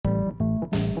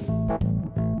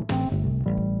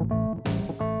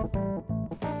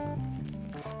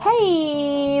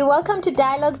Hey, welcome to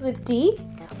Dialogues with D,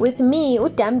 with me,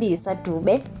 Udambi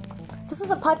Sadube. This is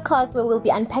a podcast where we'll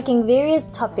be unpacking various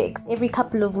topics every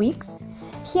couple of weeks.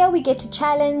 Here we get to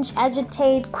challenge,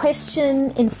 agitate,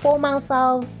 question, inform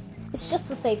ourselves. It's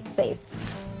just a safe space.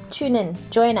 Tune in,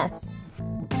 join us.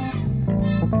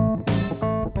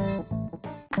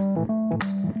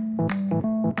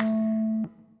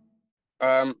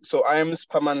 So I am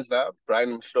Sphamandla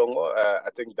Mhlongo. I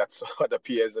think that's what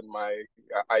appears in my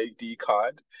ID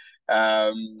card.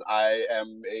 I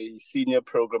am a senior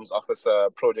programs officer,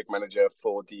 project manager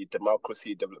for the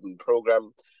Democracy Development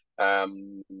Program.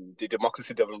 The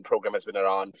Democracy Development Program has been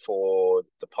around for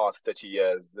the past 30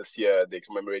 years. This year, they're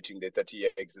commemorating their 30-year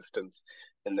existence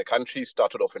in the country.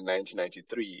 Started off in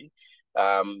 1993,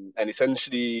 and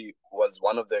essentially was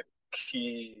one of the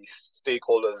key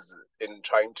stakeholders in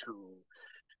trying to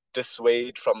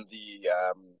dissuade from the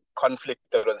conflict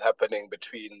that was happening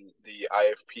between the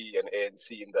IFP and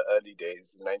ANC in the early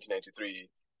days in 1993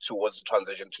 towards the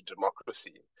transition to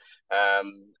democracy.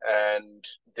 And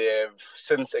they've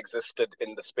since existed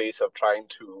in the space of trying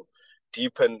to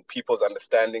deepen people's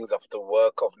understandings of the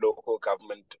work of local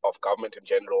government, of government in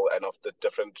general, and of the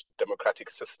different democratic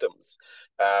systems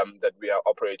that we are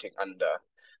operating under.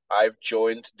 I've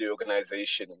joined the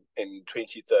organization in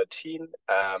 2013,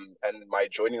 and my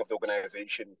joining of the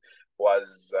organization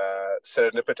was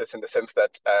serendipitous in the sense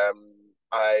that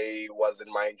I was in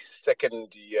my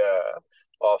second year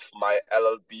of my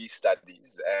LLB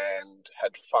studies and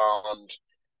had found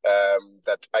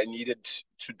that I needed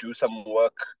to do some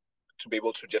work to be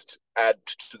able to just add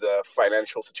to the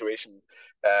financial situation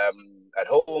at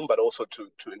home, but also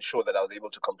to ensure that I was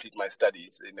able to complete my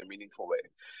studies in a meaningful way.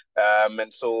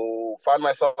 And so found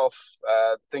myself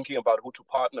thinking about who to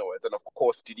partner with. And of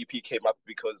course, DDP came up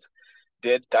because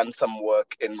they'd done some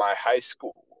work in my high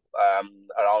school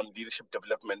around leadership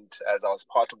development as I was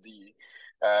part of the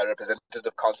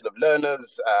Representative Council of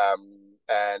Learners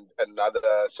and another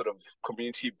sort of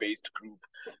community-based group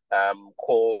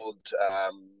called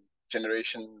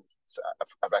Generation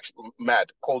I've actually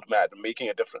called MAD, Making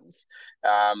a Difference.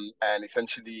 And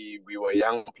essentially, we were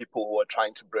young people who were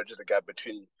trying to bridge the gap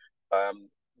between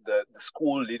the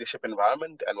school leadership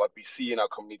environment and what we see in our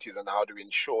communities, and how do we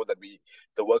ensure that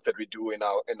the work that we do in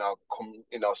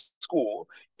our school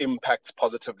impacts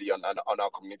positively on our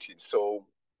communities. So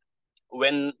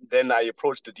when then I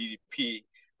approached the DDP,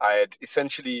 I had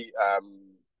essentially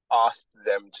asked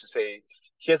them to say,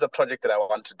 here's a project that I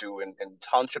want to do in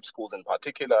township schools in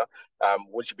particular.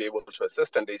 Would you be able to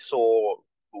assist? And they saw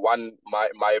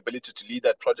my ability to lead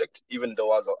that project, even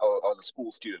though I was a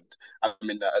school student. I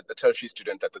mean, a tertiary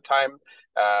student at the time.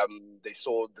 They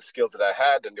saw the skills that I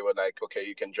had, and they were like, okay,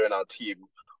 you can join our team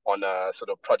on a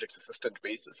sort of project assistant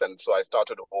basis. And so I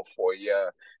started off for a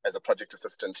year as a project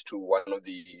assistant to one of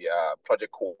the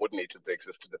project coordinators that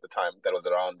existed at the time, that was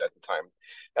around at the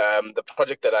time. The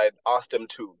project that I asked them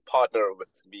to partner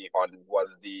with me on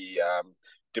was the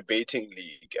debating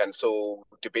league. And so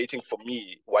debating for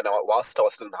me, whilst I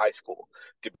was still in high school,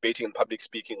 debating and public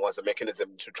speaking was a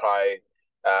mechanism to try,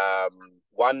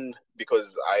 one,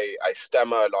 because I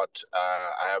stammer a lot,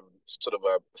 I have sort of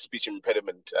a speech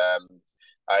impediment.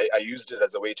 I used it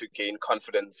as a way to gain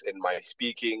confidence in my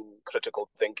speaking, critical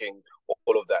thinking,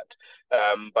 all of that.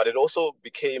 But it also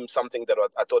became something that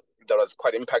I thought that was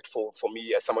quite impactful for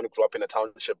me as someone who grew up in a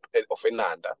township of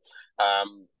Inanda.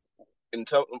 In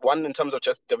terms of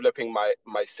just developing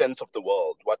my sense of the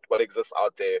world, what exists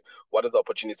out there, what are the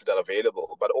opportunities that are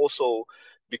available, but also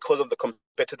because of the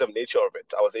competitive nature of it,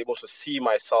 I was able to see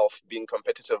myself being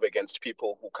competitive against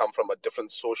people who come from a different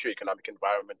socioeconomic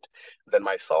environment than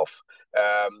myself.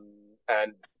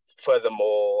 And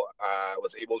furthermore, I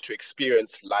was able to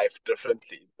experience life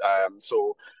differently.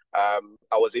 So I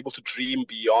was able to dream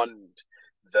beyond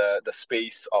the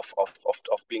space of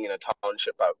being in a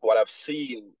township. What I've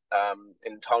seen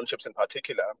in townships in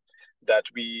particular, that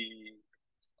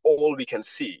all we can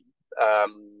see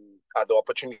are the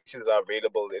opportunities that are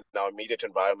available in our immediate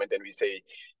environment, and we say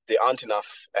they aren't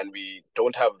enough and we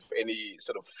don't have any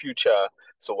sort of future,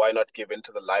 so why not give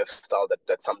into the lifestyle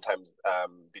that sometimes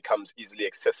becomes easily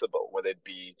accessible, whether it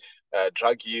be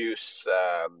drug use,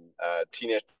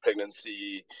 teenage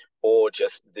pregnancy, or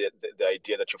just the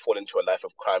idea that you fall into a life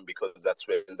of crime because that's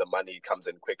where the money comes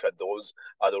in quicker. Those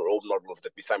are the role models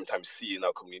that we sometimes see in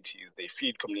our communities. They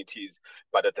feed communities,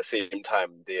 but at the same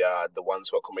time, they are the ones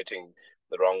who are committing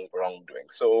the wrongdoing.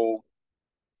 So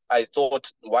I thought,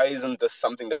 why isn't this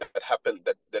something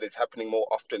that is happening more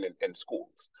often in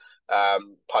schools?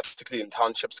 particularly in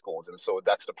township schools. And so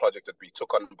that's the project that we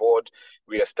took on board.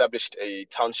 We established a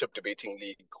township debating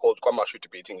league called KwaMashu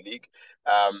Debating League,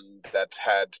 that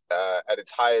had at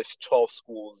its highest 12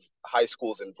 schools, high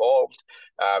schools involved,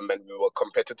 and we were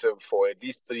competitive for at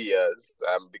least 3 years,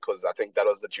 because I think that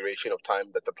was the duration of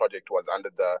time that the project was under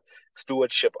the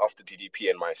stewardship of the DDP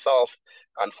and myself.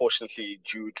 Unfortunately,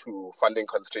 due to funding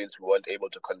constraints, we weren't able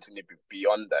to continue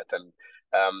beyond that. And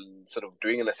sort of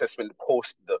doing an assessment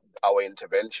post our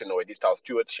intervention, or at least our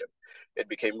stewardship, it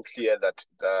became clear that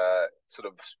the sort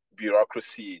of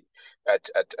bureaucracy at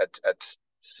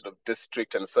sort of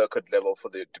district and circuit level for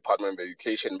the Department of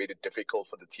Education made it difficult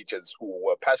for the teachers who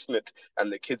were passionate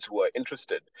and the kids who were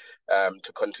interested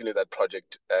to continue that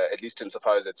project, at least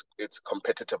insofar as its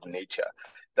competitive nature.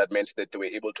 That meant that they were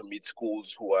able to meet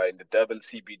schools who are in the Durban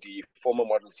CBD, former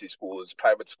Model C schools,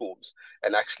 private schools,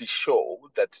 and actually show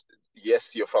that,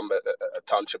 yes, you're from a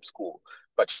township school,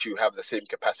 but you have the same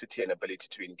capacity and ability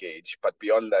to engage. But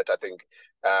beyond that, I think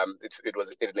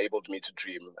it enabled me to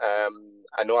dream.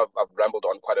 I know I've rambled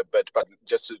on quite a bit, but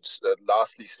just to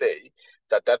lastly say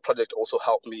that project also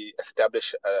helped me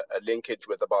establish a linkage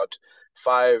with about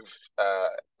 5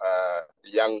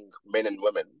 young men and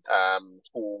women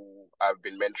who I've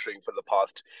been mentoring for the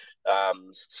past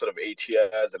sort of 8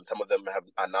 years, and some of them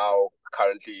are now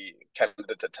currently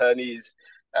candidate attorneys.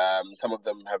 Some of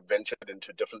them have ventured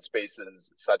into different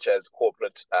spaces, such as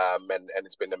corporate, and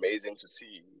it's been amazing to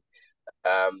see.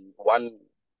 One,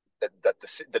 that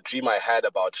the dream I had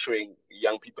about showing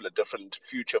young people a different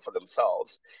future for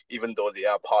themselves, even though they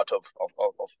are part of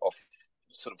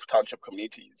sort of township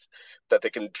communities, that they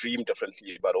can dream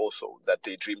differently, but also that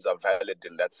their dreams are valid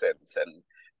in that sense.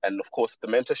 And of course, the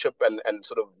mentorship and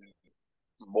sort of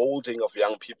molding of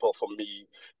young people for me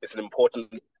is an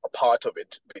important part of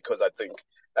it, because I think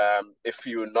if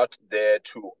you're not there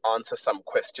to answer some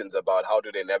questions about how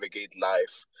do they navigate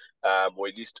life, or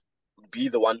at least be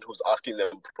the one who's asking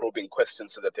them probing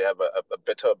questions so that they have a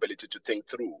better ability to think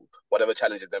through whatever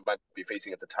challenges they might be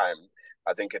facing at the time,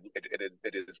 I think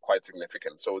it is quite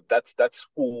significant. So that's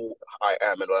who I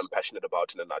am and what I'm passionate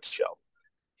about in a nutshell.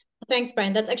 Thanks,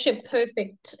 Brian. That's actually a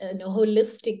perfect,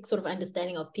 holistic sort of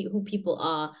understanding of who people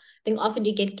are. I think often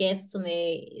you get guests and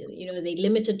they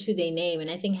limited to their name.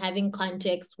 And I think having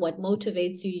context, what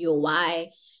motivates you, your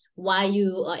why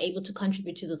you are able to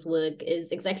contribute to this work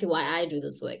is exactly why I do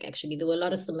this work. Actually, there were a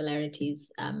lot of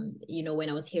similarities, when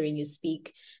I was hearing you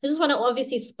speak. I just want to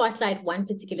obviously spotlight one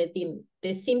particular theme.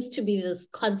 There seems to be this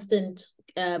constant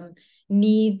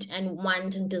need and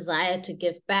want and desire to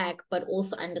give back, but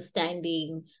also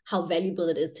understanding how valuable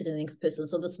it is to the next person.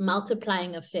 So this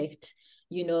multiplying effect,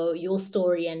 your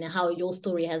story and how your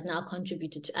story has now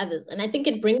contributed to others. And I think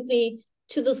it brings me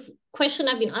to this question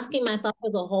I've been asking myself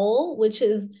as a whole, which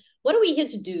is, what are we here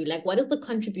to do? Like, what is the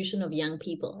contribution of young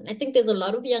people? And I think there's a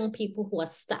lot of young people who are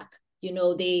stuck.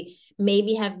 They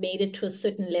maybe have made it to a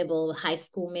certain level, high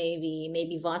school,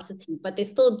 maybe varsity, but they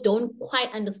still don't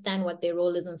quite understand what their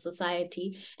role is in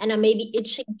society and are maybe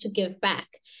itching to give back.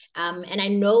 And I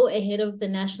know ahead of the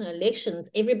national elections,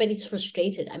 everybody's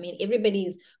frustrated. I mean,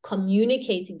 everybody's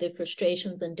communicating their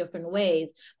frustrations in different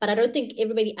ways, but I don't think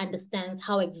everybody understands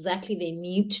how exactly they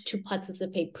need to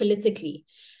participate politically.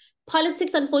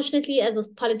 Politics, unfortunately, as a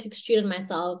politics student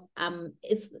myself,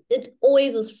 it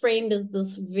always is framed as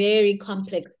this very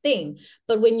complex thing.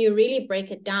 But when you really break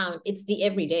it down, it's the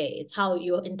everyday. It's how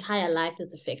your entire life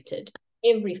is affected,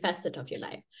 every facet of your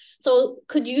life. So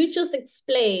could you just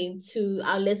explain to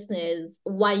our listeners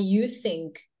why you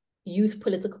think youth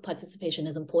political participation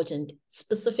is important,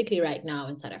 specifically right now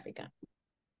in South Africa?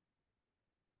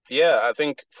 Yeah, I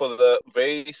think for the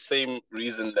very same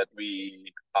reason that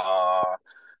we are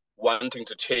wanting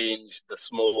to change the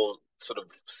small sort of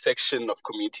section of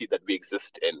community that we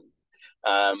exist in.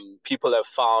 People have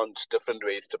found different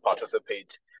ways to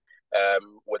participate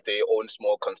with their own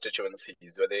small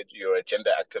constituencies, whether you're a gender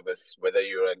activist, whether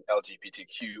you're an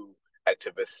LGBTQ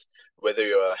activist, whether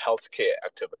you're a healthcare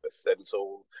activist. And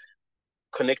so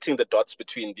connecting the dots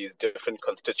between these different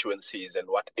constituencies and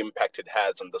what impact it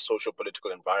has on the social political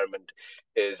environment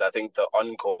is, I think, the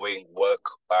ongoing work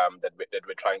that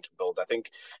we're trying to build. I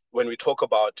think when we talk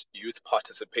about youth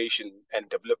participation and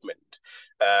development,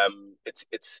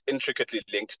 it's intricately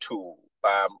linked to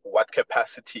what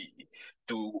capacity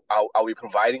are we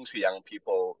providing to young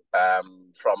people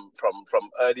from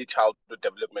early childhood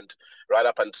development right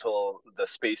up until the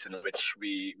space in which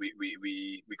we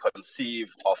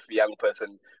conceive of young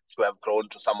person to have grown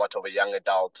to somewhat of a young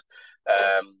adult.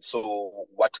 So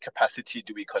what capacity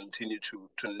do we continue to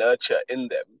nurture in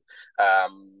them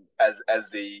as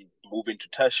they move into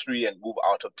tertiary and move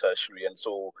out of tertiary. And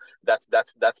so that's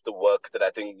the work that I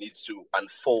think needs to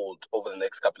unfold over the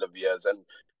next couple of years, and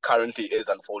currently is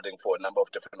unfolding for a number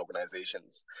of different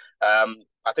organizations.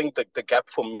 I think the gap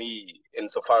for me,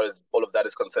 insofar as all of that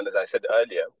is concerned, as I said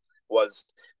earlier, was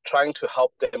trying to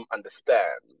help them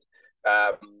understand,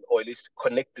 or at least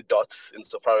connect the dots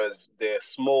insofar as their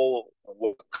small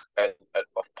work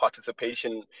of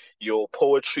participation, your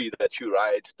poetry that you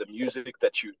write, the music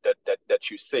that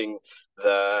you sing,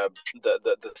 the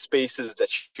spaces that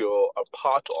you're a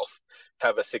part of,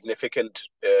 have a significant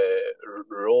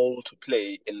role to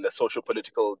play in the social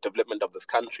political development of this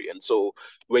country. And so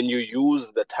when you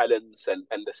use the talents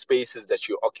and the spaces that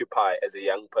you occupy as a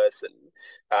young person,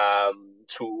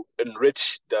 to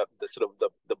enrich the sort of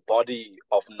the body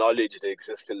of knowledge that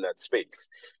exists in that space,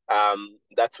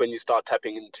 that's when you start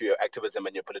tapping into your activism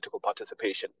and your political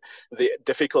participation. The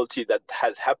difficulty that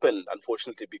has happened,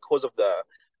 unfortunately, because of the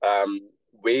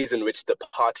ways in which the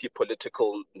party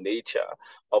political nature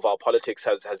of our politics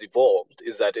has evolved,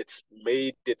 is that it's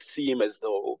made it seem as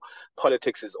though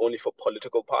politics is only for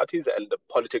political parties, and the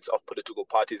politics of political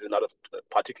parties is not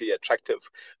particularly attractive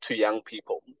to young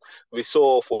people. We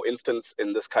saw, for instance,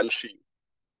 in this country,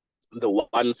 the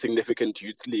one significant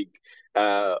youth league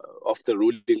of the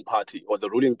ruling party, or the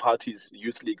ruling party's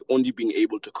youth league, only being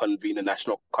able to convene a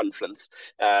national conference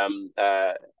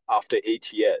after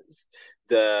 8 years.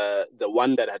 The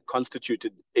one that had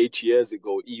constituted 8 years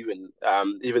ago, even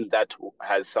that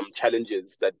has some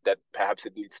challenges that perhaps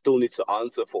it still needs to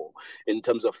answer for, in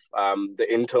terms of the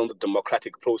internal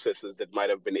democratic processes that might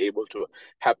have been able to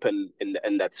happen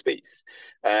in that space.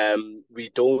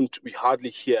 We hardly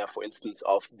hear, for instance,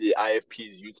 of the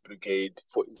IFP's youth brigade,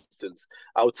 for instance,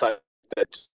 outside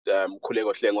that.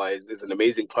 Khuleko Hlengwa is an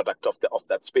amazing product of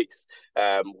that space,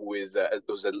 who's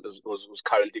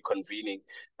currently convening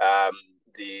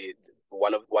the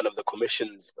one of the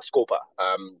commissions, SCOPA,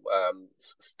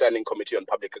 Standing Committee on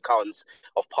Public Accounts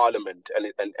of Parliament,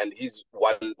 and he's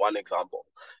one example.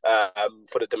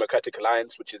 For the Democratic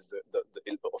Alliance, which is the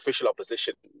official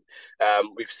opposition,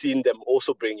 we've seen them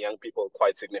also bring young people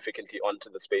quite significantly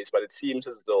onto the space, but it seems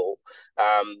as though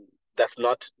that's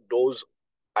not those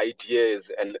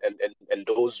ideas and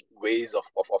those ways of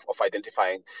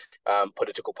identifying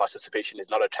political participation is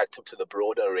not attractive to the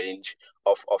broader range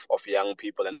of young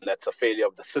people, and that's a failure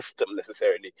of the system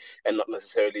necessarily, and not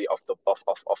necessarily of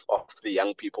the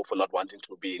young people for not wanting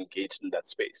to be engaged in that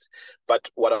space. But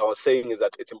what I was saying is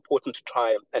that it's important to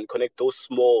try and connect those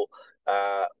small,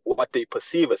 what they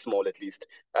perceive as small, at least,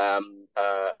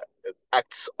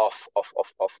 acts of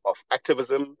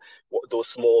activism, those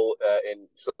small and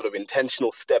sort of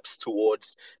intentional steps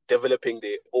towards developing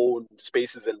their own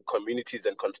spaces and communities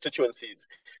and constituencies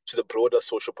to the broader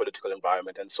social political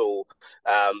environment. And so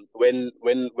when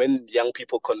young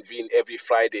people convene every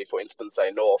Friday, for instance, I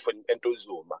know of in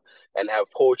Zuma, and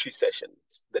have poetry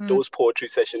sessions, that those poetry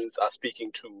sessions are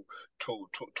speaking to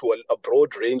a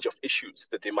broad range of issues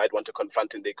that they might want to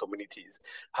confront in their communities.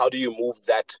 How do you move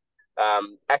that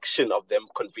action of them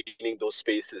convening those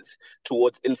spaces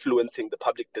towards influencing the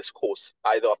public discourse,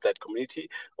 either of that community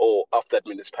or of that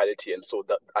municipality? And so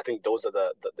I think those are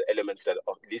the elements that,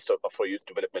 at least for youth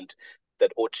development,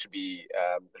 that ought to be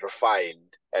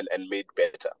refined and made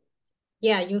better.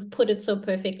 Yeah, you've put it so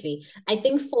perfectly. I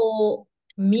think for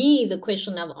me, the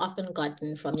question I've often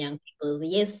gotten from young people is,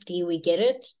 yes, Dee, we get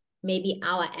it. Maybe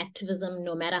our activism,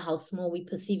 no matter how small we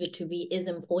perceive it to be, is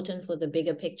important for the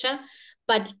bigger picture.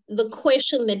 But the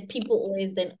question that people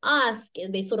always then ask, is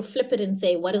they sort of flip it and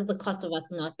say, what is the cost of us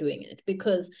not doing it?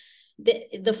 Because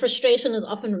the frustration is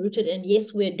often rooted in,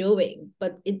 yes, we're doing,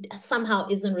 but it somehow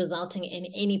isn't resulting in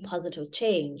any positive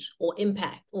change or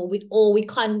impact, or we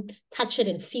can't touch it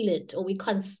and feel it, or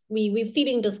we're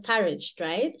feeling discouraged,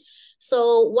 right?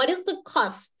 So what is the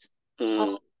cost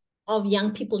of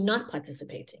young people not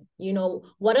participating? You know,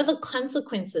 what are the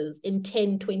consequences in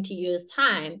 10, 20 years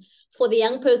time for the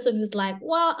young person who's like,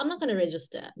 well, I'm not going to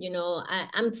register. You know,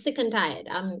 I'm sick and tired.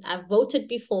 I've voted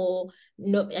before.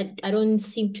 No, I don't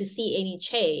seem to see any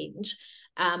change.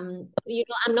 You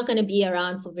know, I'm not going to be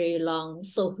around for very long.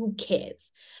 So who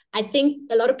cares? I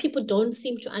think a lot of people don't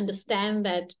seem to understand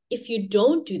that if you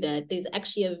don't do that, there's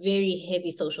actually a very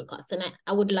heavy social cost. And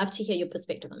I would love to hear your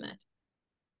perspective on that.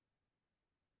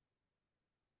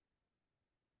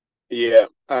 Yeah,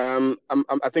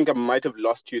 I think I might have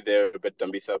lost you there a bit,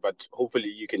 Dambisa, but hopefully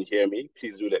you can hear me.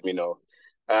 Please do let me know.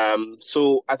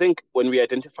 So I think when we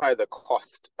identify the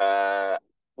cost,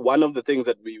 one of the things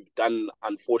that we've done,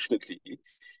 unfortunately,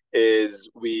 is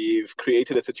we've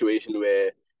created a situation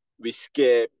where we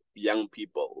scare young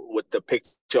people with the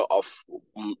picture of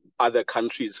other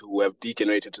countries who have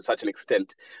degenerated to such an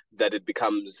extent that it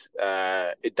becomes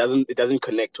it doesn't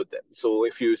connect with them. So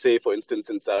if you say, for instance,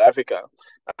 in South Africa,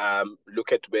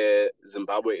 look at where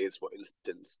Zimbabwe is, for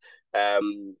instance,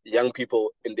 young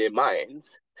people in their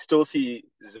minds still see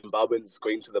Zimbabweans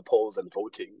going to the polls and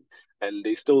voting, and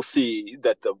they still see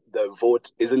that the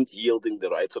vote isn't yielding the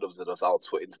right sort of results,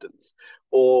 for instance.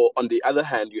 Or on the other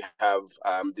hand, you have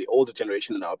the older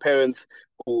generation and our parents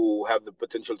who have the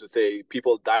potential to say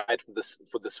people died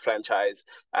for this franchise,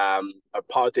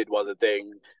 apartheid was a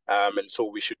thing, and so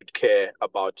we should care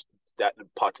about that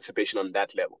participation on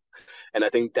that level. And I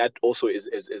think that also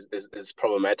is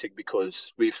problematic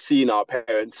because we've seen our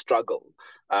parents struggle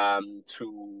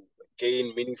to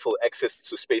gain meaningful access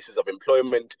to spaces of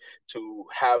employment, to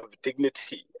have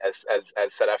dignity as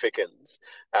South Africans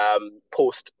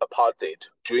post apartheid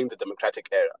during the democratic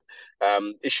era.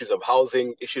 Issues of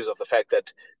housing, issues of the fact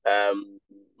that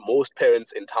most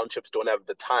parents in townships don't have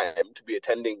the time to be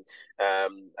attending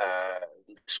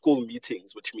school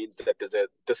meetings, which means that there's a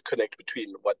disconnect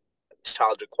between what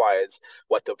child requires,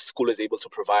 what the school is able to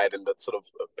provide, and that sort of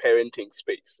parenting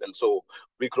space. And so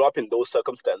we grew up in those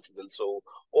circumstances. And so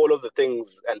all of the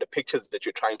things and the pictures that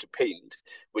you're trying to paint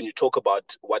when you talk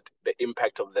about what the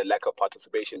impact of the lack of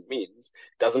participation means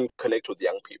doesn't connect with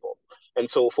young people. And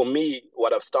so for me,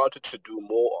 what I've started to do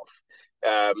more of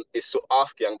is to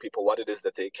ask young people what it is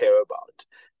that they care about.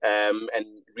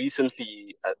 And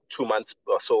recently, 2 months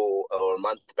or so, or a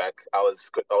month back, I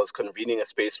was convening a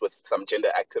space with some gender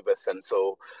activists, and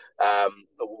so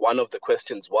one of the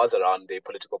questions was around their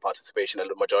political participation, and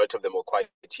the majority of them were quite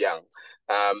young.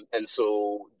 And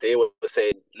so they were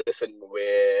saying, "Listen,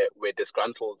 we're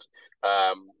disgruntled.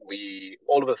 We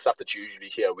all of the stuff that you usually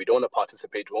hear. We don't want to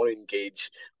participate. We want to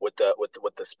engage with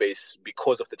the space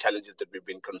because of the challenges that we've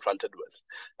been confronted with."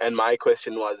 And my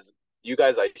question was, you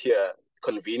guys are here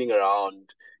convening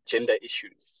around gender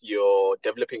issues, you're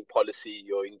developing policy,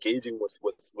 you're engaging with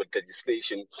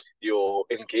legislation, you're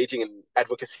engaging in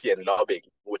advocacy and lobbying,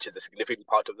 which is a significant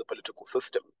part of the political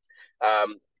system.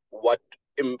 What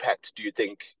impact do you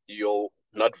think your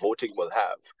not voting will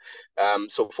have?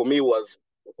 So for me was,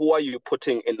 who are you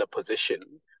putting in the position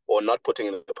or not putting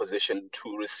in a position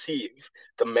to receive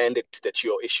the mandate that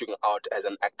you're issuing out as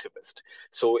an activist?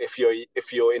 So if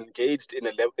you're engaged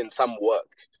in some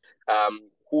work,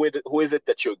 who is it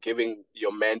that you're giving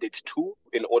your mandate to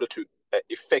in order to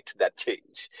effect that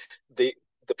change? The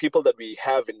people that we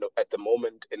have at the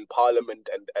moment in parliament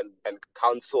and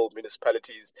council,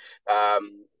 municipalities,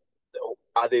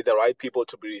 are they the right people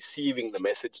to be receiving the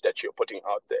message that you're putting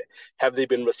out there? Have they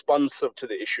been responsive to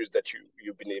the issues that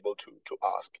you've been able to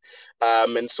ask?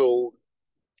 And so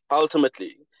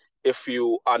ultimately, if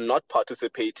you are not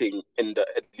participating in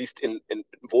at least in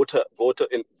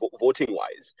voting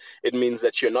wise, it means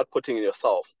that you're not putting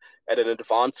yourself at an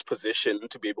advanced position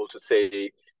to be able to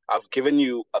say, I've given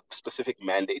you a specific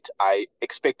mandate. I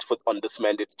expect on this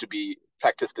mandate to be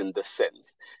practiced in this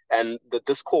sense. And the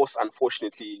discourse,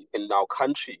 unfortunately, in our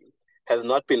country has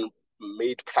not been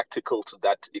made practical to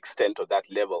that extent or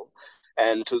that level.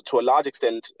 And to a large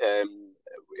extent,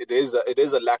 it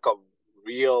is a lack of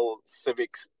real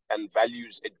civics and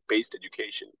values-based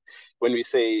education. When we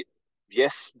say,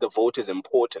 yes, the vote is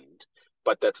important,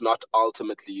 but that's not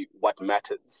ultimately what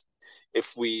matters.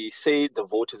 If we say the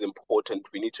vote is important,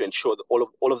 we need to ensure that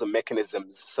all of the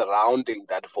mechanisms surrounding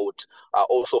that vote are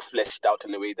also fleshed out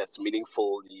in a way that's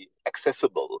meaningfully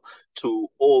accessible to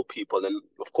all people, and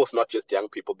of course not just young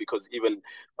people, because even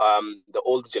the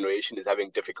old generation is having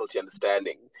difficulty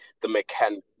understanding the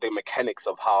mechanics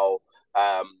of how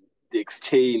the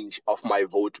exchange of my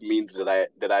vote means that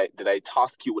I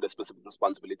task you with a specific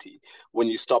responsibility. When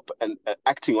you stop and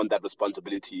acting on that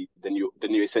responsibility, then you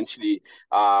essentially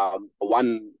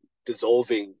one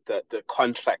dissolving the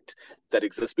contract that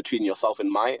exists between yourself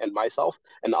and myself,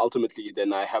 and ultimately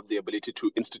then I have the ability to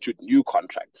institute new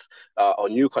contracts or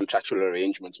new contractual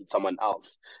arrangements with someone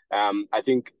else. I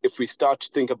think if we start to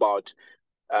think about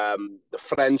the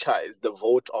franchise, the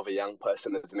vote of a young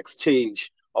person as an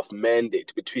exchange of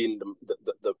mandate between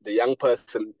the young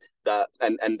person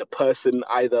and the person,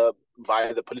 either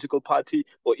via the political party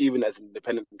or even as an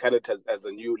independent candidate, as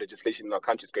the new legislation in our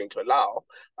country is going to allow,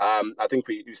 I think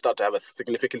we start to have a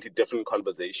significantly different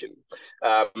conversation.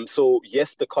 So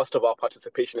yes, the cost of our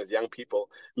participation as young people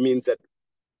means that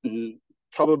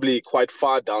probably quite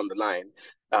far down the line,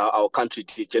 our country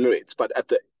degenerates. But at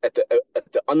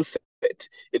the onset,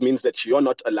 it means that you're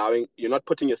not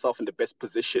putting yourself in the best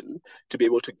position to be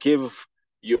able to give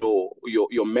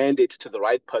your mandate to the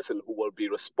right person who will be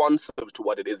responsive to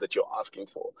what it is that you're asking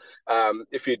for.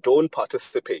 If you don't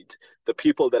participate, the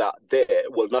people that are there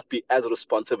will not be as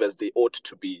responsive as they ought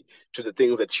to be to the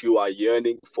things that you are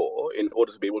yearning for in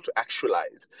order to be able to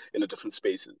actualize in the different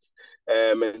spaces.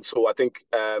 And so I think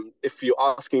if you're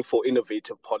asking for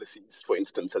innovative policies, for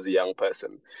instance, as a young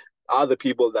person, are the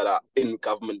people that are in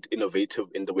government innovative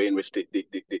in the way in which they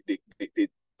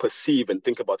perceive and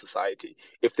think about society?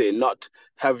 If they're not,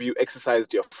 have you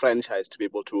exercised your franchise to be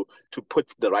able to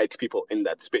put the right people in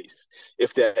that space?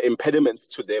 If there are impediments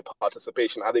to their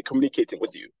participation, are they communicating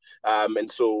with you?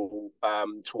 And so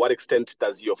to what extent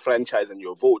does your franchise and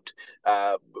your vote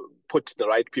put the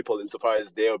right people insofar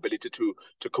as their ability to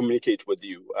communicate with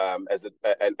you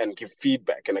and give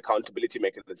feedback and accountability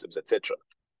mechanisms, etc.?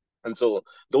 And so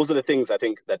those are the things I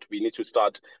think that we need to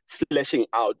start fleshing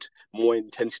out more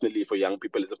intentionally for young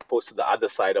people, as opposed to the other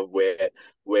side of where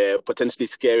we're potentially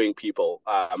scaring people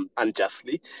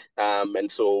unjustly.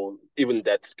 And so even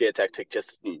that scare tactic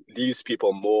just leaves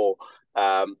people more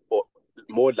or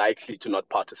more likely to not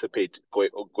participate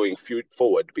going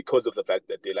forward, because of the fact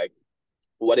that they're like,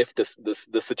 what if this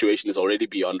situation is already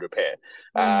beyond repair?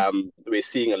 We're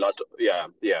seeing a lot. Yeah.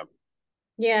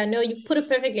 Yeah, no, you've put it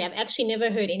perfectly. I've actually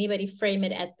never heard anybody frame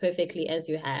it as perfectly as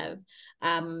you have.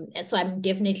 And so I'm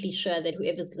definitely sure that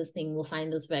whoever's listening will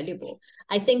find this valuable.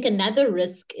 I think another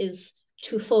risk is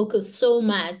to focus so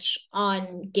much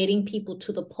on getting people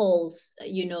to the polls,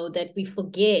 that we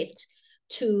forget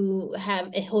to have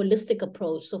a holistic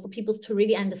approach. So for people to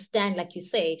really understand, like you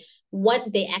say, what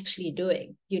they're actually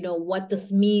doing, what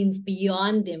this means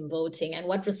beyond them voting, and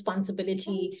what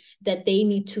responsibility that they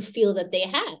need to feel that they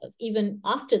have even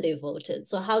after they voted.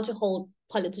 So how to hold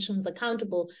politicians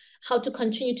accountable, how to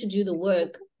continue to do the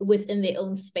work within their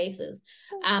own spaces.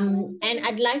 And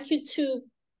I'd like you to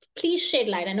please shed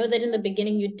light. I know that in the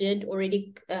beginning you did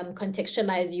already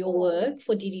contextualize your work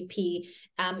for DDP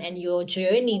and your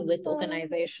journey with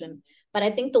organization. But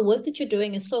I think the work that you're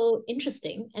doing is so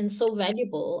interesting and so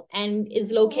valuable, and is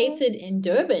located in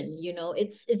Durban.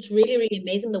 It's really, really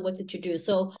amazing the work that you do.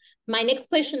 So my next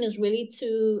question is really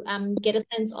to get a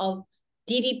sense of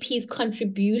DDP's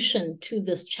contribution to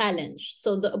this challenge.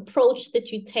 So the approach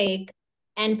that you take,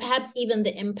 and perhaps even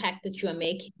the impact that you are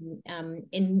making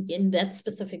in that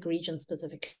specific region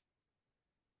specifically.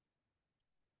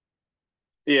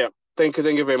 Yeah, thank you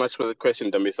very much for the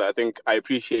question, Dambisa. I think I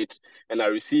appreciate and I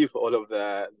receive all of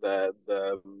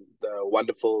the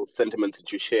wonderful sentiments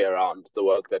that you share around the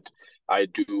work that I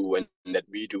do and that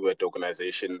we do at the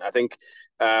organization. I think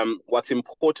what's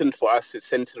important for us is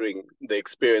centering the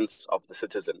experience of the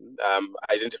citizen,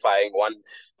 identifying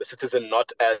the citizen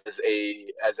not as a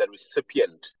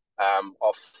recipient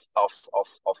of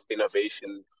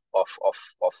innovation, of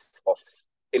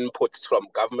inputs from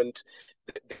government.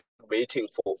 They're waiting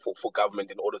for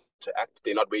government in order to act.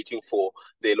 They're not waiting for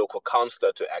their local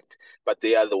councillor to act, but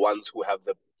they are the ones who have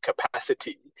the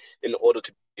capacity in order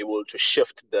to be able to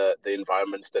shift the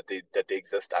environments that they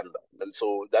exist under. And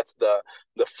so that's the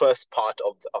first part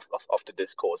of the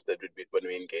discourse that when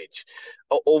we engage.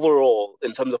 Overall,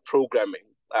 in terms of programming,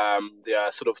 there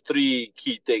are sort of three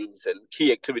key things and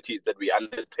key activities that we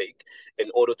undertake in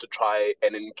order to try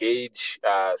and engage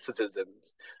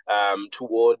citizens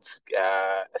towards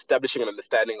establishing an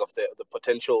understanding of the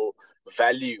potential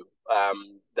value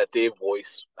that their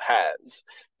voice has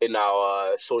in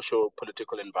our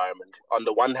social-political environment. On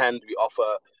the one hand, we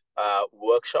offer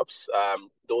workshops.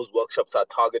 Those workshops are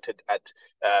targeted at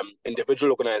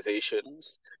individual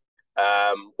organizations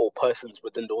or persons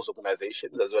within those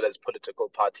organizations, as well as political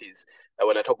parties.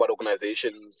 When I talk about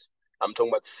organizations, I'm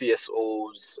talking about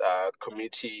CSOs,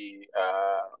 community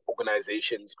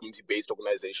organizations, community-based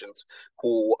organizations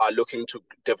who are looking to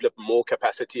develop more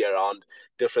capacity around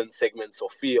different segments or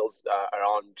fields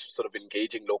around sort of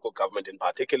engaging local government in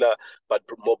particular, but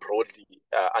more broadly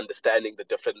understanding the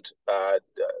different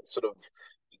sort of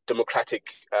democratic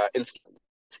instruments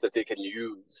that they can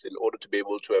use in order to be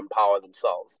able to empower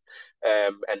themselves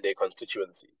and their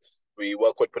constituencies. We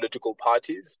work with political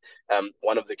parties.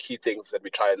 One of the key things that we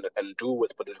try and do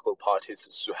with political parties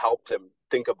is to help them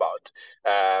think about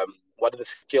what are the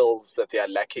skills that they are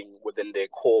lacking within their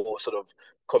core sort of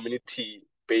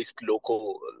community-based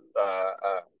local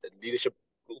leadership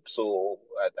group. So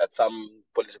at some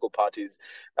political parties,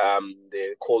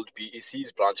 they're called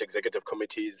BECs, branch executive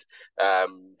committees.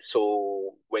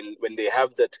 So when they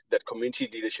have that community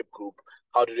leadership group,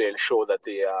 how do they ensure that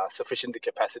they are sufficiently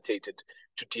capacitated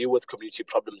to deal with community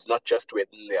problems, not just when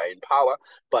they are in power,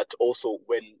 but also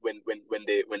when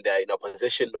they are in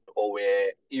opposition, or where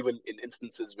even in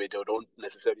instances where they don't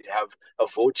necessarily have a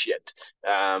vote yet,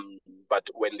 but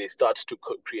when they start to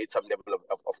create some level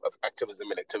of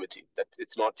activism and activity, that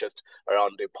it's not just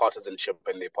around their partisanship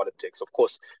and their politics. Of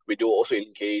course, we do also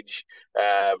engage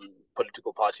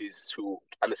political parties to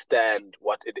understand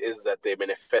what it is that their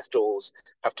manifestos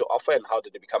have to offer and how do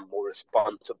they become more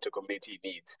responsive to community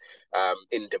needs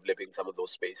in developing some of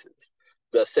those spaces.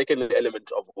 The second element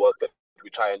of work that we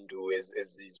try and do is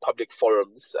these public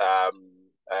forums,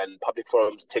 and public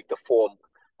forums take the form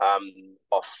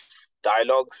of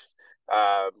dialogues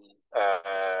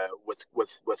with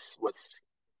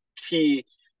key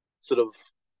sort of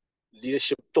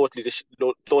thought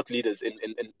leaders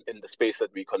in the space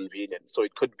that we convene in. So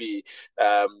it could be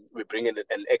we bring in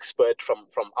an expert from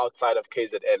outside of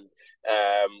KZN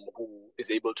who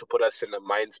is able to put us in a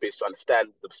mind space to understand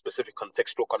the specific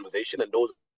contextual conversation, and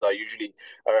those are usually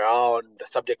around the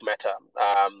subject matter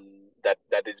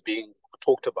that is being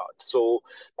talked about. So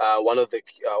one of the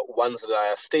ones that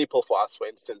are a staple for us, for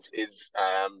instance, is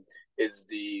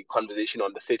the conversation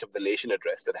on the State of the Nation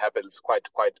address that happens quite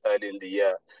early in the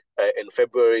year, in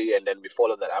February, and then we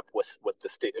follow that up with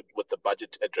the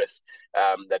budget address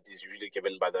that is usually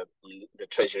given by the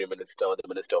Treasury Minister or the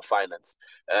Minister of Finance,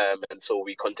 and so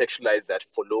we contextualize that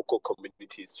for local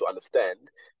communities to understand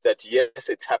that yes,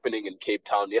 it's happening in Cape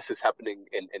Town, yes, it's happening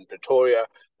in Pretoria.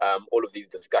 All of these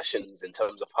discussions in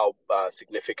terms of how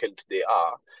significant they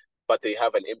are, but they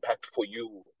have an impact for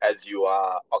you as you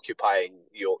are occupying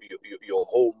your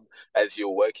home, as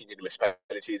you're working in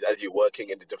municipalities, as you're working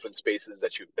in the different spaces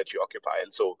that you occupy.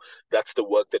 And so that's the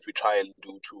work that we try and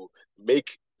do to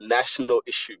make national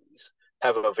issues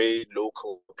have a very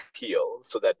local appeal,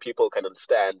 so that people can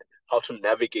understand how to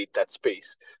navigate that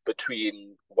space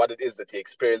between what it is that they're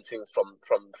experiencing from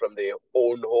their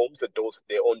own homes,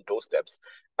 their own doorsteps,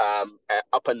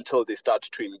 up until they start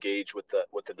to engage with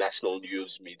the national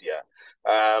news media.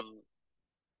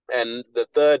 And the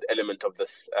third element of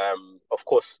this, of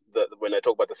course, when I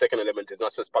talk about the second element, is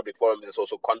not just public forums, it's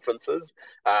also conferences,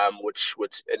 which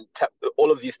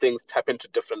all of these things tap into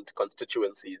different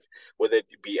constituencies, whether it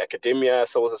be academia,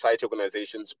 civil society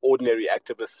organizations, ordinary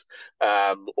activists,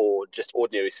 or just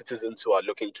ordinary citizens who are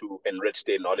looking to enrich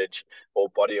their knowledge or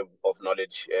body of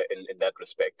knowledge in that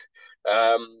respect.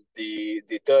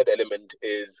 The third element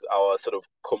is our sort of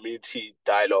community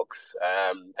dialogues,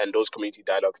 and those community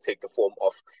dialogues take the form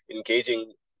of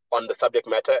engaging on the subject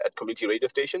matter at community radio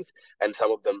stations, and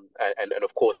some of them, and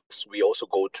of course, we also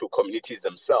go to communities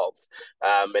themselves,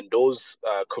 and those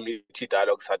community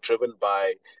dialogues are driven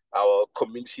by our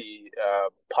community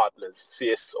partners,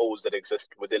 CSOs that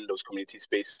exist within those community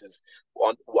spaces.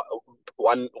 One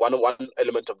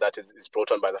element of that is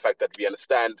brought on by the fact that we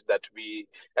understand that we,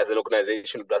 as an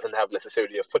organization, doesn't have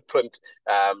necessarily a footprint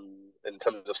in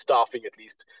terms of staffing, at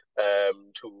least,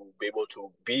 to be able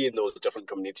to be in those different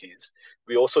communities.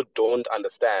 We also don't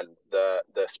understand the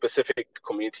specific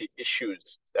community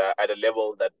issues at a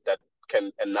level that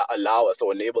can allow us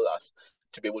or enable us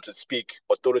to be able to speak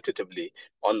authoritatively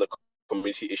on the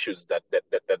community issues that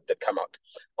come out.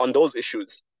 On those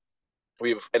issues,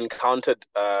 we've encountered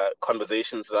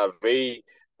conversations that are very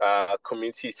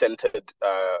community-centered,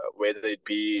 whether it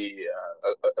be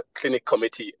a clinic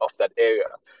committee of that area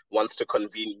wants to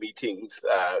convene meetings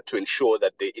to ensure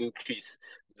that they increase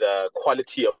the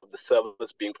quality of the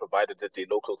service being provided at the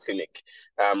local clinic,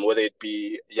 whether it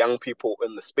be young people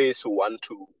in the space who want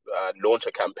to launch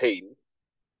a campaign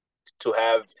to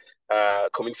have a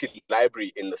community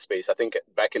library in the space. I think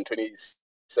back in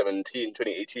 2017,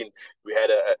 2018, we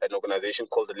had an organization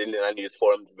called the Linden Youth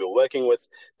Forum we were working with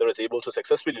that was able to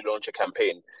successfully launch a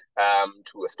campaign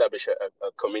to establish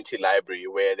a community library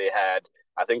where they had,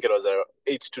 I think it was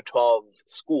 8 to 12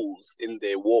 schools in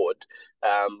their ward,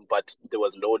 but there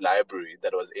was no library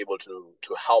that was able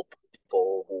to help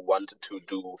people who wanted to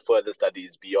do further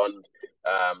studies beyond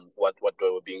what they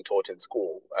were being taught in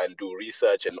school and do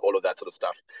research and all of that sort of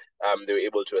stuff. They were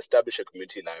able to establish a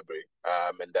community library,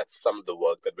 and that's some of the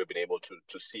work that we've been able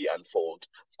to see unfold.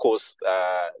 Of course,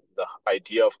 the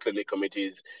idea of clinic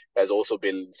committees has also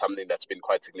been something that's been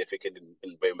quite significant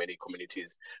in very many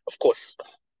communities. Of course,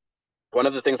 one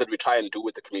of the things that we try and do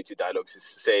with the community dialogues is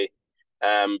to say,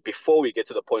 before we get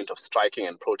to the point of striking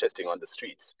and protesting on the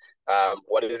streets.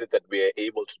 What is it that we're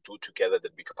able to do together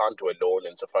that we can't do alone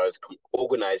insofar as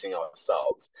organizing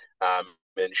ourselves,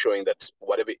 ensuring that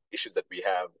whatever issues that we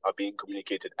have are being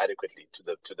communicated adequately to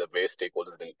the various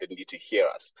stakeholders that need to hear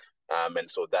us. And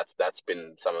so that's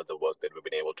been some of the work that we've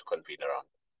been able to convene around.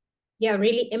 Yeah,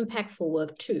 really impactful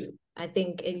work too. I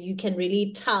think you can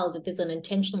really tell that there's an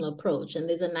intentional approach, and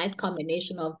there's a nice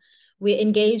combination of we're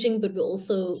engaging, but we're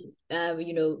also,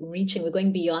 reaching, we're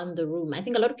going beyond the room. I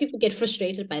think a lot of people get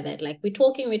frustrated by that. Like we're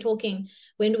talking,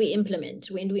 when do we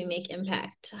implement? When do we make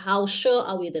impact? How sure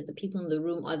are we that the people in the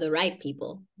room are the right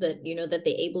people, that, that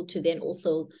they're able to then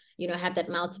also, have that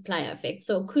multiplier effect.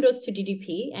 So kudos to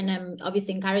DDP. And I'm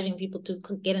obviously encouraging people to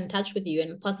get in touch with you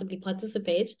and possibly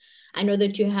participate. I know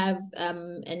that you have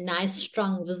a nice,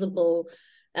 strong, visible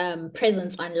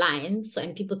presence online, so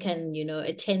and people can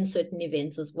attend certain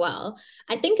events as well.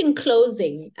 I think in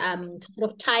closing, to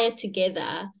sort of tie it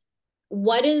together,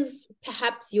 what is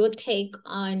perhaps your take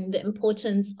on the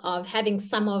importance of having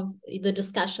some of the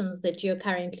discussions that you're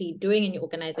currently doing in your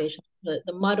organization, the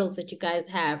models that you guys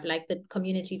have, like the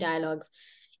community dialogues?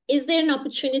 Is there an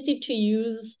opportunity to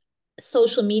use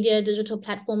social media, digital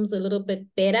platforms a little bit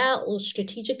better or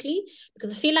strategically?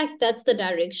 Because I feel like that's the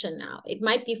direction now. It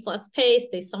might be fast paced.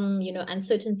 There's some,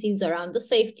 uncertainties around the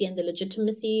safety and the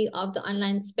legitimacy of the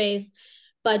online space.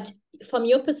 But from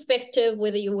your perspective,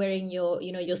 whether you're wearing your,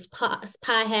 your spa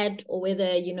hat, or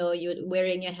whether, you're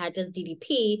wearing your hat as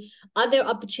DDP, are there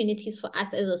opportunities for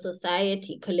us as a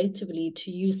society collectively to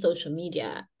use social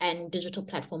media and digital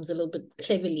platforms a little bit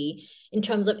cleverly in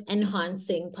terms of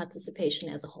enhancing participation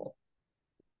as a whole?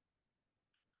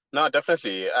 No,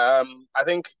 definitely. I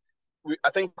think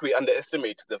we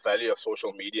underestimate the value of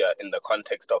social media in the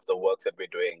context of the work that we're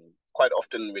doing. Quite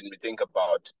often, when we think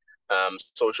about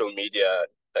social media,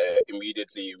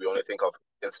 immediately we only think of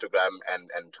Instagram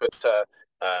and Twitter.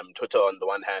 Twitter, on the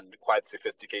one hand, quite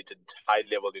sophisticated,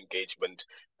 high-level engagement,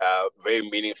 very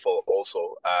meaningful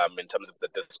also in terms of the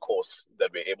discourse that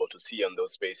we're able to see on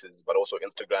those spaces, but also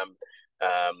Instagram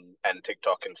and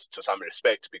TikTok, in, to some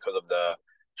respect, because of the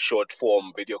short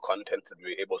form video content that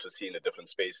we're able to see in the different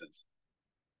spaces.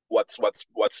 What's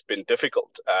been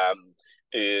difficult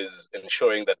is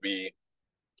ensuring that we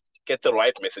get the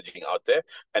right messaging out there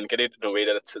and get it in a way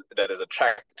that is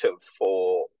attractive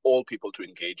for all people to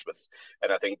engage with.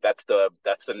 And I think that's the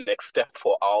next step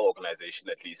for our organization,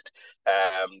 at least,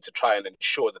 to try and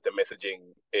ensure that the messaging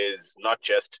is not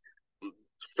just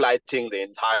flighting the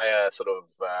entire sort of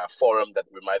forum that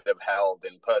we might have held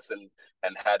in person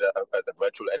and had a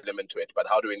virtual element to it, but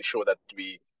how do we ensure that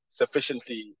we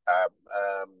sufficiently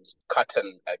cut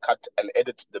and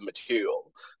edit the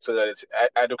material so that it's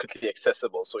adequately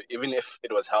accessible. So even if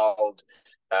it was held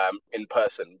in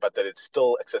person, but that it's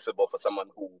still accessible for someone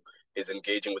who is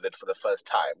engaging with it for the first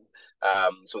time.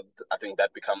 So I think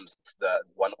that becomes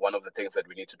one of the things that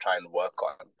we need to try and work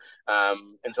on.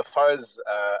 Insofar as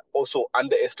also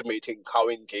underestimating how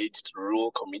engaged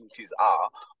rural communities are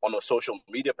on a social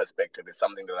media perspective is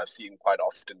something that I've seen quite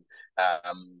often.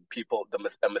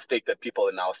 A mistake that people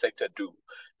in our sector do.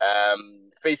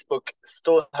 Facebook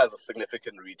still has a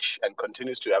significant reach and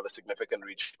continues to have a significant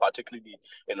reach, particularly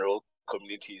in rural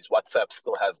communities. WhatsApp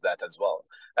still has that as well.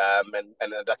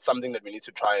 And that's something that we need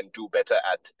to try and do better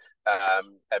at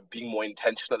being more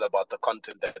intentional about the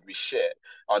content that we share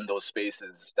on those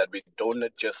spaces, that we don't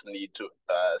just need to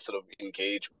sort of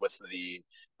engage with the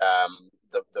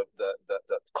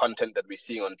content that we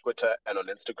see on Twitter and on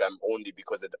Instagram only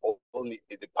because it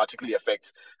particularly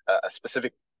affects a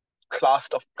specific class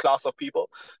of people,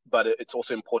 but it's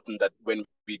also important that when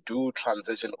we do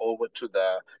transition over to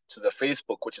the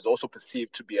Facebook, which is also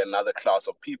perceived to be another class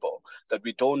of people, that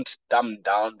we don't dumb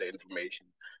down the information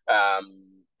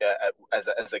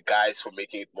as a guise for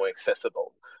making it more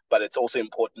accessible. But it's also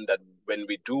important that when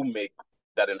we do make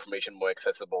that information more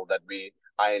accessible, that we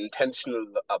are intentional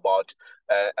about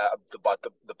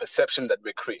the perception that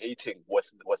we're creating with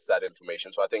that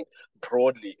information. So I think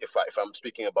broadly, if I'm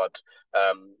speaking about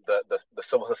the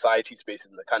civil society space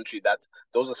in the country, that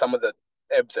those are some of the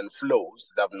ebbs and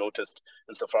flows that I've noticed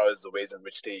insofar as the ways in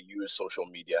which they use social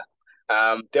media.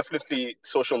 Definitely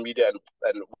social media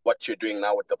and what you're doing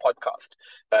now with the podcast.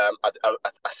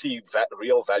 I see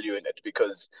real value in it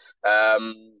because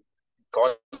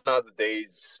gone are the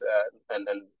days, and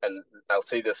I'll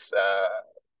say this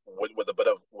with a bit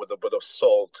of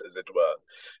salt, as it were.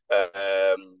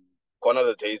 Gone are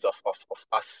the days of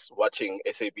us watching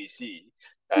SABC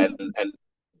and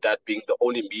that being the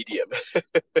only medium,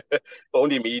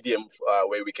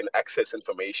 where we can access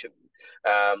information.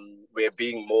 We're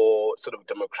being more sort of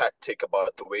democratic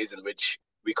about the ways in which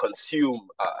we consume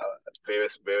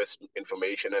various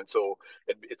information, and so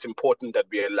it's important that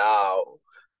we allow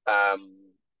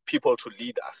people to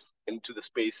lead us into the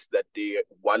space that they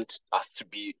want us to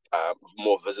be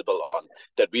more visible on,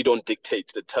 that we don't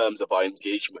dictate the terms of our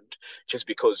engagement just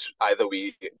because either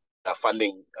we are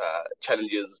funding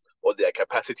challenges or their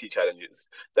capacity challenges,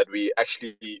 that we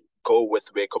actually go with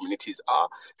where communities are.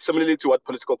 Similarly to what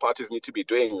political parties need to be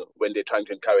doing when they're trying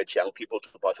to encourage young people to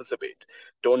participate.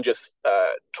 Don't just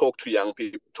talk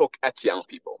at young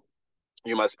people.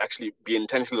 You must actually be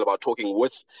intentional about talking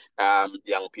with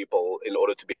young people in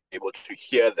order to be able to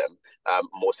hear them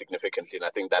more significantly. And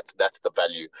I think that's the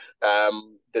value.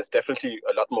 There's definitely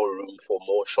a lot more room for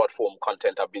more short form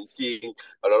content. I've been seeing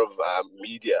a lot of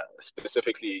media,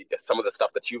 specifically some of the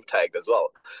stuff that you've tagged as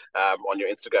well on your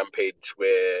Instagram page,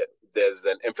 where there's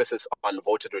an emphasis on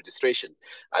voter registration.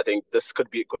 I think this could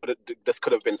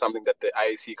have been something that the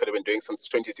IEC could have been doing since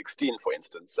 2016, for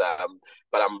instance.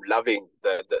 But I'm loving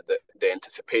the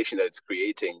anticipation that it's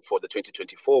creating for the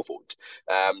 2024 vote.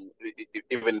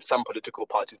 Even some political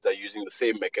parties are using the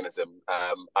same mechanism,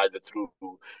 either through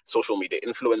social media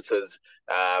influencers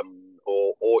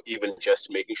or even just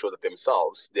making sure that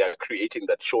themselves they are creating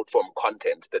that short form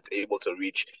content that's able to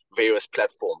reach various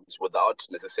platforms without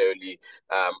necessarily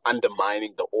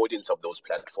undermining the audience of those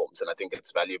platforms. And I think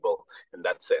it's valuable in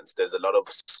that sense. There's a lot of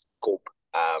scope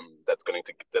that's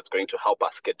going to help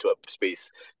us get to a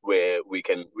space where we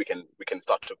can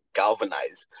start to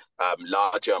galvanize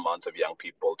larger amounts of young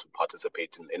people to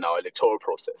participate in our electoral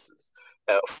processes.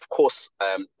 Of course,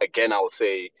 again, I'll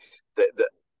say the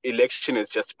election is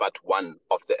just but one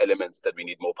of the elements that we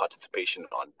need more participation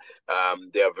on.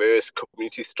 There are various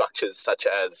community structures such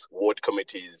as ward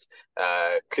committees,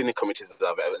 clinic committees, as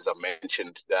I've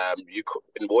mentioned.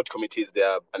 In ward committees, there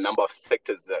are a number of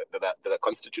sectors that are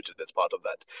constituted as part of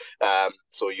that.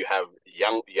 So you have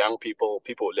young people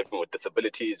living with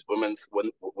disabilities,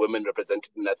 women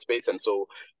represented in that space, and so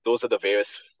those are the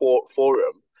various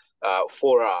fora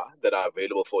that are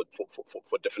available for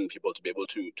different people to be able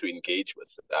to engage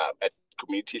with at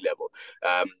community level.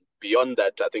 Beyond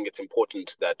that, I think it's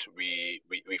important that we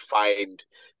find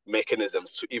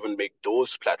mechanisms to even make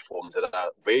those platforms that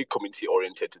are very community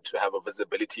oriented to have a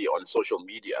visibility on social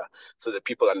media, so that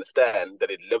people understand that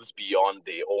it lives beyond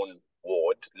their own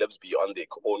ward, lives beyond their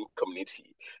own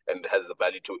community, and has the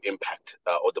value to impact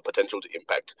or the potential to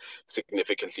impact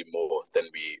significantly more than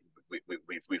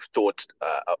we've thought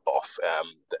of.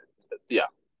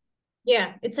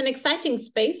 Yeah, it's an exciting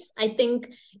space. I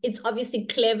think it's obviously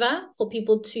clever for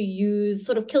people to use,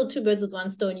 sort of kill two birds with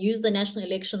one stone, use the national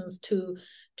elections to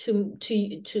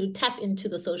tap into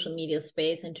the social media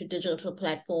space and to digital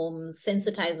platforms,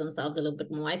 sensitize themselves a little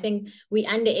bit more. I think we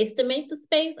underestimate the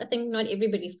space. I think not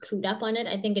everybody's clued up on it.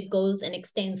 I think it goes and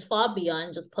extends far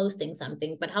beyond just posting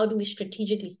something, but how do we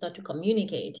strategically start to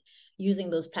communicate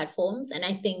using those platforms? And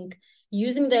I think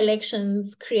using the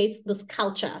elections creates this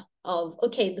culture of,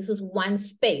 okay, this is one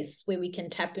space where we can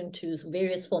tap into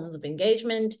various forms of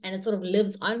engagement, and it sort of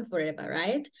lives on forever,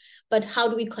 right? But how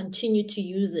do we continue to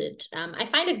use it? I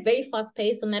find it very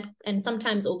fast-paced and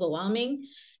sometimes overwhelming.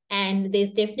 And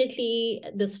there's definitely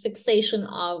this fixation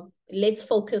of let's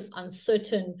focus on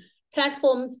certain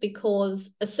platforms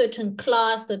because a certain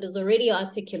class that is already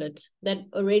articulate, that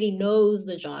already knows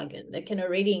the jargon, that can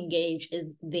already engage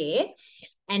is there.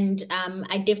 And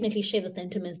I definitely share the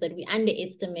sentiments that we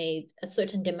underestimate a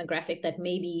certain demographic that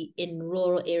may be in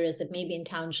rural areas, that may be in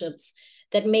townships,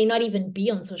 that may not even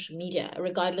be on social media,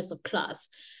 regardless of class.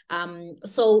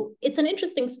 So it's an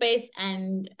interesting space.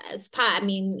 And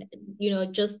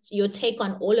just your take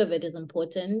on all of it is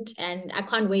important. And I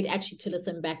can't wait actually to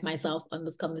listen back myself on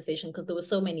this conversation because there were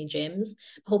so many gems.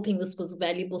 Hoping this was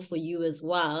valuable for you as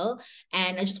well.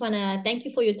 And I just want to thank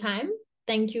you for your time.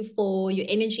 Thank you for your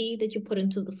energy that you put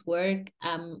into this work.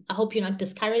 I hope you're not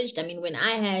discouraged. I mean, when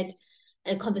I had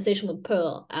a conversation with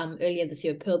Pearl earlier this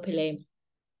year, Pearl Pillay,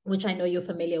 which I know you're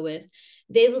familiar with,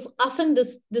 there's often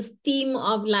this theme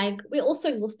of like, we're also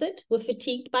exhausted, we're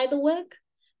fatigued by the work,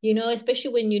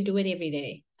 especially when you do it every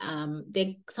day.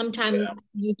 Sometimes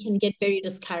you can get very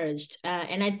discouraged.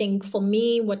 And I think for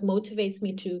me, what motivates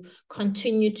me to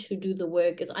continue to do the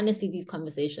work is honestly these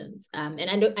conversations. And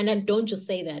I don't just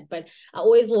say that, but I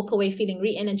always walk away feeling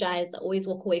re-energized. I always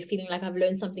walk away feeling like I've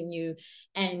learned something new.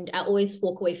 And I always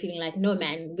walk away feeling like, no,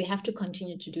 man, we have to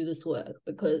continue to do this work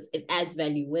because it adds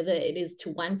value, whether it is to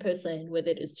one person,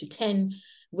 whether it is to 10,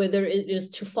 whether it is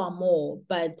to far more.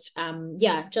 But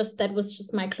yeah, that was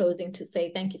just my closing to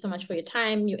say thank you so much for your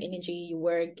time, your energy, your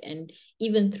work, and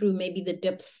even through maybe the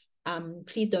dips,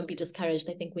 please don't be discouraged.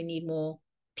 I think we need more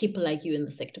people like you in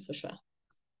the sector for sure.